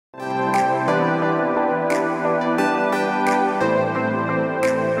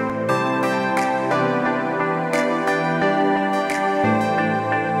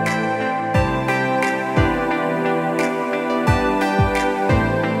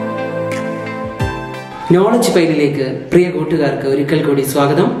Knowledge പൈലിലേക്ക് പ്രിയ കൂട്ടുകാർക്ക് ഒരിക്കൽ കൂടി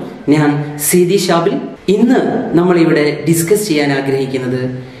സ്വാഗതം. ഞാൻ സീതി ഷാബിൽ. ഇന്ന് നമ്മൾ ഇവിടെ ഡിസ്കസ് ചെയ്യാൻ ആഗ്രഹിക്കുന്നത്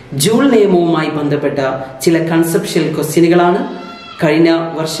ജൂൾ നിയമവുമായി ബന്ധപ്പെട്ട ചില കൺസെപ്ഷ്യൽ ക്വസ്റ്റ്യനുകളാണ്. കഴിഞ്ഞ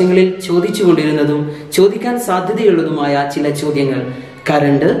വർഷങ്ങളിൽ ചോദിച്ചുകൊണ്ടിരുന്നതും ചോദിക്കാൻ സാധ്യതയുള്ളതുമായ ചില ചോദ്യങ്ങൾ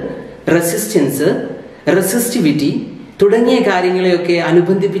കറണ്ട്, റെസിസ്റ്റൻസ്, റെസിസ്റ്റിവിറ്റി തുടങ്ങിയ കാര്യങ്ങളെയൊക്കെ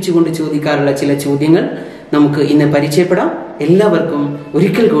അനുബന്ധിപ്പിച്ചുകൊണ്ട് ചോദിക്കാറുള്ള ചില ചോദ്യങ്ങൾ നമുക്ക് ഇന്ന് പരിചയപ്പെടാം. എല്ലാവർക്കും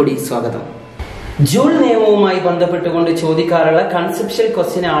ഒരിക്കൽ കൂടി സ്വാഗതം. ജൂൾ നിയമവുമായി ബന്ധപ്പെട്ടുകൊണ്ട് ചോദിക്കാറുള്ള കൺസെപ്ഷ്യൽ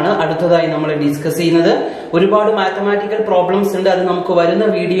ക്വസ്റ്റ്യൻ ആണ് അടുത്തതായി നമ്മൾ ഡിസ്കസ് ചെയ്യുന്നത്. ഒരുപാട് മാത്തമാറ്റിക്കൽ പ്രോബ്ലംസ് ഉണ്ട്, അത് നമുക്ക് വരുന്ന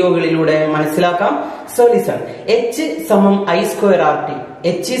വീഡിയോകളിലൂടെ മനസ്സിലാക്കാം. So listen. H സമം I²RT.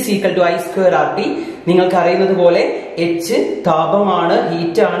 H is equal to I²RT. നിങ്ങൾക്ക് അറിയുന്നത് പോലെ H താപമാണ്,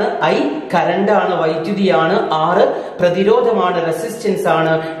 ഹീറ്റ് ആണ്, I കറണ്ട് ആണ്, വൈദ്യുതിയാണ്, R പ്രതിരോധമാണ്, റെസിസ്റ്റൻസ്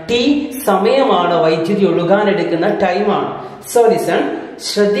ആണ്, T സമയമാണ്, വൈദ്യുതി ഒഴുകാനെടുക്കുന്ന ടൈമാണ്. സോ ലിസൺ,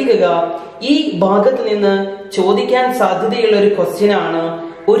 ശ്രദ്ധിക്കുക. ഈ ഭാഗത്ത് നിന്ന് ചോദിക്കാൻ സാധ്യതയുള്ള ഒരു ക്വസ്റ്റ്യൻ ആണ്,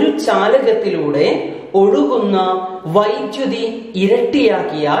 ഒരു ചാലകത്തിലൂടെ ഒഴുകുന്ന വൈദ്യുതി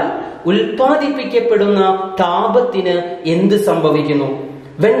ഇരട്ടിയാക്കിയാൽ ഉൽപ്പാദിപ്പിക്കപ്പെടുന്ന താപത്തിന് എന്ത് സംഭവിക്കുന്നു?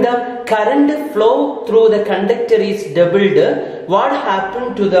 When the current flow through the conductor is doubled, what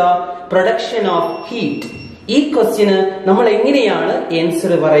happened to the production of heat? ഈ ക്വസ്റ്റ്യന് നമ്മൾ എങ്ങനെയാണ്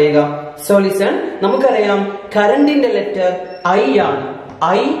ആൻസർ പറയുക? സോ ലിസൺ, നമുക്കറിയാം കറണ്ടിന്റെ ലെറ്റർ I ആണ്.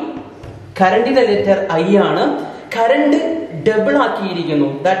 കറണ്ടിന്റെ ലെറ്റർ I ആണ്. Current double ആക്കിയിരിക്കുന്നു.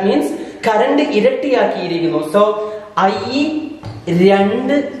 That means current ഇരട്ടിയാക്കിയിരിക്കുന്നു. So I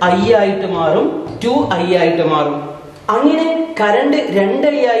 2I ആയിട്ട് മാറും, 2I ആയിട്ട് മാറും. അങ്ങനെ കറണ്ട്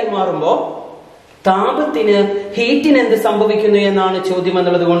 2I ആയി മാറുമ്പോ താപത്തിന്, ഹീറ്റിന് എന്ത് സംഭവിക്കുന്നു എന്നാണ് ചോദ്യം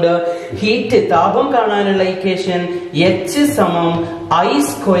എന്നുള്ളത് കൊണ്ട് ഹീറ്റ്, താപം കാണാനുള്ള ഇക്വേഷൻ H സമം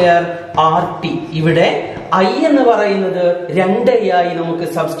I²RT. ഇവിടെ I എന്ന് പറയുന്നത് 2I ആയി നമുക്ക്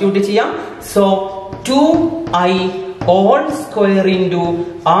സബ്സ്റ്റിറ്റ്യൂട്ട് ചെയ്യാം. So 2I all square into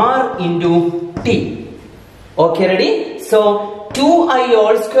R into T. Okay, ready? So 2I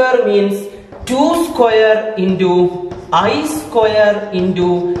all square means 2 square into I² into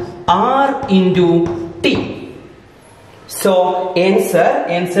R into T. So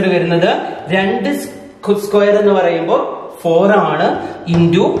answer വരുന്നത് 2 സ്ക്വയർ എന്ന് പറയുമ്പോൾ 4 ആണ്,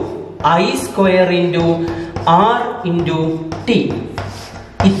 into I² into R into T.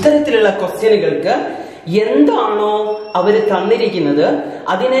 ഇത്തരത്തിലുള്ള ക്വസ്റ്റ്യനുകൾക്ക് എന്താണോ അവര് തന്നിരിക്കുന്നത്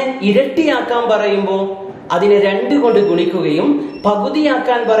അതിനെ ഇരട്ടിയാക്കാൻ പറയുമ്പോൾ അതിനെ 2 കൊണ്ട് ഗുണിക്കുകയും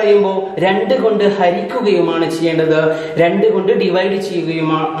പകുതിയാക്കാൻ പറയുമ്പോൾ 2 കൊണ്ട് ഹരിക്കുകയുമാണ് ചെയ്യേണ്ടത്, 2 കൊണ്ട് ഡിവൈഡ്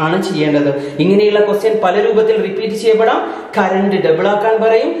ചെയ്യുകയുമാണ് ചെയ്യേണ്ടത്. ഇങ്ങനെയുള്ള ക്വസ്റ്റ്യൻ പല രൂപത്തിൽ റിപ്പീറ്റ് ചെയ്യപ്പെടാം. കറണ്ട് ഡബിൾ ആക്കാൻ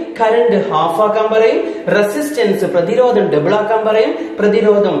പറയും, കറണ്ട് ഹാഫ് ആക്കാൻ പറയും, റെസിസ്റ്റൻസ് പ്രതിരോധം ഡബിൾ ആക്കാൻ പറയും,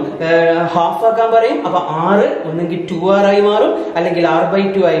 പ്രതിരോധം ഹാഫ് ആക്കാൻ പറയും. അപ്പൊ R ഒന്നെങ്കിൽ 2R ആയി മാറും, അല്ലെങ്കിൽ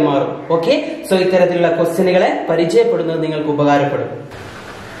R/2 ആയി മാറും. ഓക്കെ, സോ ഇത്തരത്തിലുള്ള ക്വസ്റ്റ്യനുകളെ പരിചയപ്പെടുന്നത് നിങ്ങൾക്ക് ഉപകാരപ്പെടും.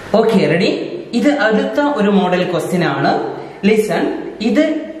 Okay, ready? ഇത് അടുത്ത ഒരു മോഡൽ ക്വസ്റ്റ്യൻ ആണ്. ലിസൺ, ഇത്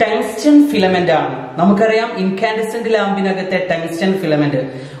ടങ്സ്റ്റൺ ഫിലമെന്റ് ആണ്. നമുക്കറിയാം ഇൻകാൻഡസെന്റ് ലാമ്പിനകത്തെ ടങ്സ്റ്റൺ ഫിലമെന്റ്.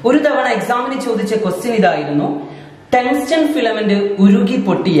 ഒരു തവണ എക്സാമിന് ചോദിച്ച ക്വസ്റ്റ്യൻ ഇതായിരുന്നു: ടങ്സ്റ്റൺ ഫിലമെന്റ് ഉരുകി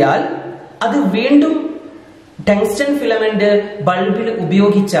പൊട്ടിയാൽ അത് വീണ്ടും ടങ്സ്റ്റൺ ഫിലമെന്റ് ബൾബിൽ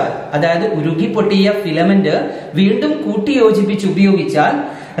ഉപയോഗിച്ചാൽ, അതായത് ഉരുകി പൊട്ടിയ ഫിലമെന്റ് വീണ്ടും കൂട്ടിയോജിപ്പിച്ച് ഉപയോഗിച്ചാൽ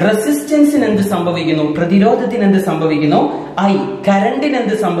റെസിസ്റ്റൻസിന് എന്ത് സംഭവിക്കുന്നു? പ്രതിരോധത്തിന് എന്ത് സംഭവിക്കുന്നു? I കറണ്ടിന്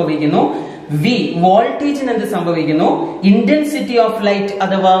എന്ത് സംഭവിക്കുന്നു? V വോൾട്ടേജിന് എന്ത് സംഭവിക്കുന്നു? ഇന്റൻസിറ്റി ഓഫ് ലൈറ്റ്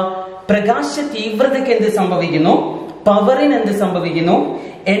അഥവാ പ്രകാശ തീവ്രതയ്ക്ക് എന്ത് സംഭവിക്കുന്നു? പവറിന് എന്ത് സംഭവിക്കുന്നു?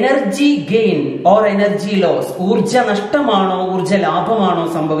 Energy gain or energy loss, ഊർജ നഷ്ടമാണോ ഊർജ ലാഭമാണോ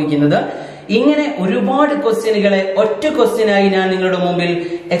സംഭവിക്കുന്നത്? ഇങ്ങനെ ഒരുപാട് ക്വസ്റ്റ്യനുകളെ ഒറ്റ ക്വസ്റ്റ്യനായി ഞാൻ നിങ്ങളുടെ മുമ്പിൽ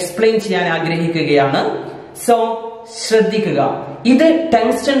എക്സ്പ്ലെയിൻ ചെയ്യാൻ ആഗ്രഹിക്കുകയാണ്. സോ ശ്രദ്ധിക്കുക, ഇത്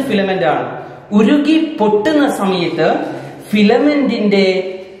ടങ്സ്റ്റൺ ഫിലമെന്റ് ആണ്. ഉരുകി പൊട്ടുന്ന സമയത്ത് ഫിലമെന്റിന്റെ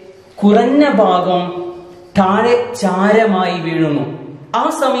കുറഞ്ഞ ഭാഗം താഴെ ചാരമായി വീഴുന്നു. ആ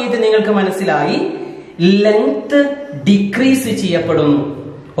സമയത്ത് നിങ്ങൾക്ക് മനസ്സിലായി ലെങ്ത് ഡിക്രീസ് ചെയ്യപ്പെടുന്നു.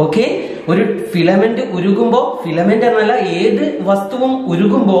 ഓക്കെ, ഒരു ഫിലമെന്റ് ഉരുകുമ്പോ, ഫിലമെന്റ് എന്നല്ല ഏത് വസ്തുവും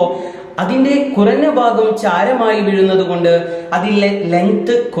ഉരുകുമ്പോ അതിന്റെ കുറഞ്ഞ ഭാഗം ചാരമായി വീഴുന്നത് കൊണ്ട് അതിലെ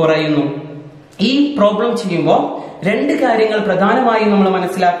ലെങ്ത് കുറയുന്നു. ഈ പ്രോബ്ലം ചെയ്യുമ്പോൾ 2 കാര്യങ്ങൾ പ്രധാനമായും നമ്മൾ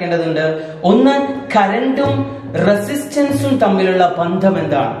മനസ്സിലാക്കേണ്ടതുണ്ട്. ഒന്ന്, കറണ്ടും റെസിസ്റ്റൻസും തമ്മിലുള്ള ബന്ധം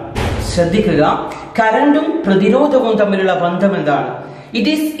എന്താണ്? ശ്രദ്ധിക്കുക, കറണ്ടും പ്രതിരോധവും തമ്മിലുള്ള ബന്ധം എന്താണ്?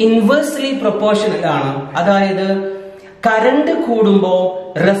 ഇറ്റ് ഈസ് ഇൻവേഴ്സ്ലി പ്രൊപ്പോർഷണൽ ആണ്. അതായത് കറണ്ട് കൂടുമ്പോ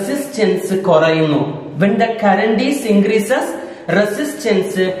റെസിസ്റ്റൻസ് കുറയുന്നു. When the current is increases,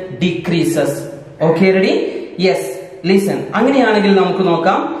 resistance decreases. Okay, ready? Yes, listen. അങ്ങനെയാണെങ്കിൽ നമുക്ക്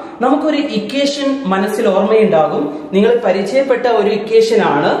നോക്കാം. നമുക്കൊരു ഇക്വേഷൻ മനസ്സിൽ ഓർമ്മയുണ്ടാകും. നിങ്ങൾ പരിചയപ്പെട്ട ഒരു ഇക്വേഷൻ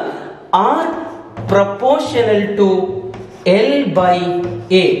ആണ് R proportional to L by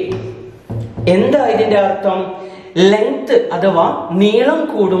A. എന്താ ഇതിന്റെ അർത്ഥം? ലെങ്ത് അഥവാ നീളം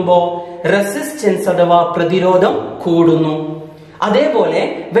കൂടുമ്പോ റെസിസ്റ്റൻസ് അഥവാ പ്രതിരോധം കൂടുന്നു. അതേപോലെ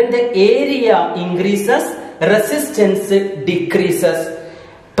when the area increases, resistance decreases.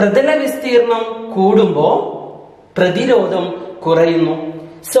 പ്രതല വിസ്തീർണം കൂടുമ്പോ പ്രതിരോധം കുറയുന്നു.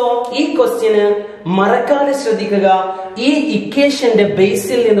 സോ ഈ ക്വസ്റ്റ്യന് മറക്കാതെ ശ്രദ്ധിക്കുക. ഈ ഇക്വേഷന്റെ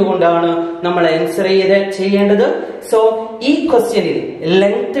ബേസിൽ നിന്നുകൊണ്ടാണ് നമ്മൾ ആൻസർ ചെയ്യേണ്ടത്. സോ ഈ ക്വസ്റ്റ്യനിൽ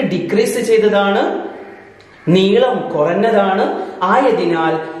ലെങ്ത് ഡിക്രീസ് ചെയ്തതാണ്, നീളം കുറഞ്ഞതാണ്.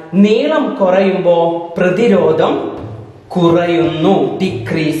 ആയതിനാൽ നീളം കുറയുമ്പോ പ്രതിരോധം കുറയുന്നു,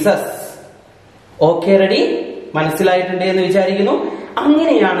 ഡിക്രീസസ്. Okay, ready? മനസ്സിലായിട്ടുണ്ട് എന്ന് വിചാരിക്കുന്നു.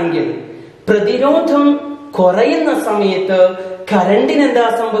 അങ്ങനെയാണെങ്കിൽ പ്രതിരോധം കുറയുന്ന സമയത്ത് കറണ്ടിന് എന്താ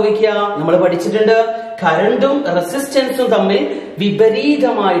സംഭവിക്കുക? നമ്മൾ പഠിച്ചിട്ടുണ്ട്, കറണ്ടും റെസിസ്റ്റൻസും തമ്മിൽ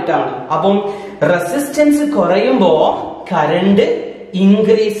വിപരീതമായിട്ടാണ്. അപ്പം റെസിസ്റ്റൻസ് കുറയുമ്പോ കറണ്ട്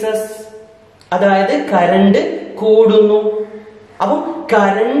ഇൻക്രീസസ്, അതായത് കറണ്ട് കൂടുന്നു. അപ്പം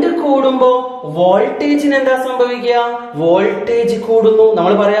കറണ്ട് കൂടുമ്പോ വോൾട്ടേജിന് എന്താ സംഭവിക്കുക? വോൾട്ടേജ് കൂടുന്നു.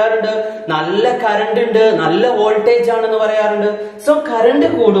 നമ്മൾ പറയാറുണ്ട് നല്ല കറണ്ട് ഉണ്ട്, നല്ല വോൾട്ടേജ് ആണെന്ന് പറയാറുണ്ട്. സോ കറണ്ട്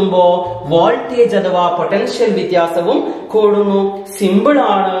കൂടുമ്പോ വോൾട്ടേജ് അഥവാ പൊട്ടൻഷ്യൽ വ്യത്യാസവും കൂടുന്നു. സിമ്പിൾ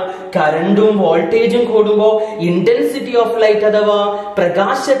ആണ്. കറണ്ടും വോൾട്ടേജും കൂടുമ്പോ ഇന്റൻസിറ്റി ഓഫ് ലൈറ്റ് അഥവാ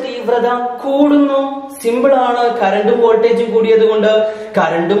പ്രകാശ തീവ്രത കൂടുന്നു. സിമ്പിൾ ആണ്. കറണ്ടും വോൾട്ടേജും കൂടിയത് കൊണ്ട്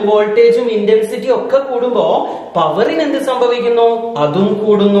കറണ്ടും വോൾട്ടേജും ഇന്റൻസിറ്റി ഒക്കെ കൂടുമ്പോ പവറിന് എന്ത് സംഭവിക്കുന്നു? അതും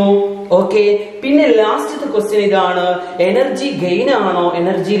കൂടുന്നു. ഓക്കെ, പിന്നെ ലാസ്റ്റത്തെ ക്വസ്റ്റ്യൻ ഇതാണ്. എനർജി ഗെയിൻ ആണോ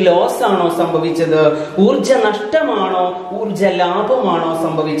എനർജി ലോസ് ആണോ സംഭവിച്ചത്? ഊർജ നഷ്ടമാണോ ഊർജ ലാഭമാണോ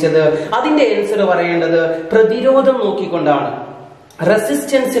സംഭവിച്ചത്? അതിന്റെ ആൻസർ പറയേണ്ടത് പ്രതിരോധം നോക്കിക്കൊണ്ടാണ്,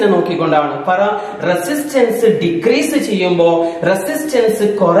 റെസിസ്റ്റൻസിനെ നോക്കിക്കൊണ്ടാണ്. പറ, റെസിസ്റ്റൻസ് ഡിക്രീസ് ചെയ്യുമ്പോ, റെസിസ്റ്റൻസ്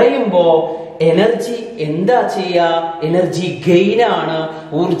കുറയുമ്പോ എനർജി എന്താ ചെയ്യാ? എനർജി ഗെയിൻ ആണ്,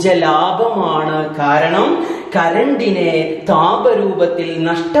 ഊർജ ലാഭമാണ്. കാരണം കറണ്ടിനെ താപരൂപത്തിൽ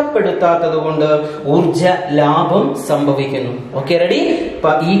നഷ്ടപ്പെടുത്താത്തത് കൊണ്ട് ഊർജ ലാഭം സംഭവിക്കുന്നു. Okay, ready?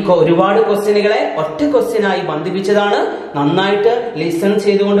 ഈ ഒരുപാട് ക്വസ്റ്റ്യനുകളെ ഒറ്റ ക്വസ്റ്റ്യനായി ബന്ധിപ്പിച്ചതാണ്. നന്നായിട്ട് ലിസൺ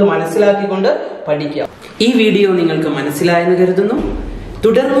ചെയ്തുകൊണ്ട് മനസ്സിലാക്കിക്കൊണ്ട് പഠിക്കുക. ഈ വീഡിയോ നിങ്ങൾക്ക് മനസ്സിലായെന്ന് കരുതുന്നു.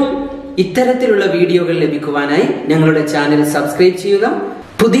 തുടർന്നും ഇത്തരത്തിലുള്ള വീഡിയോകൾ ലഭിക്കുവാനായി ഞങ്ങളുടെ ചാനൽ സബ്സ്ക്രൈബ് ചെയ്യുക.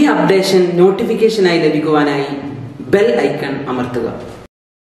 പുതിയ അപ്ഡേഷൻ നോട്ടിഫിക്കേഷനായി ലഭിക്കുവാനായി ബെൽ ഐക്കൺ അമർത്തുക.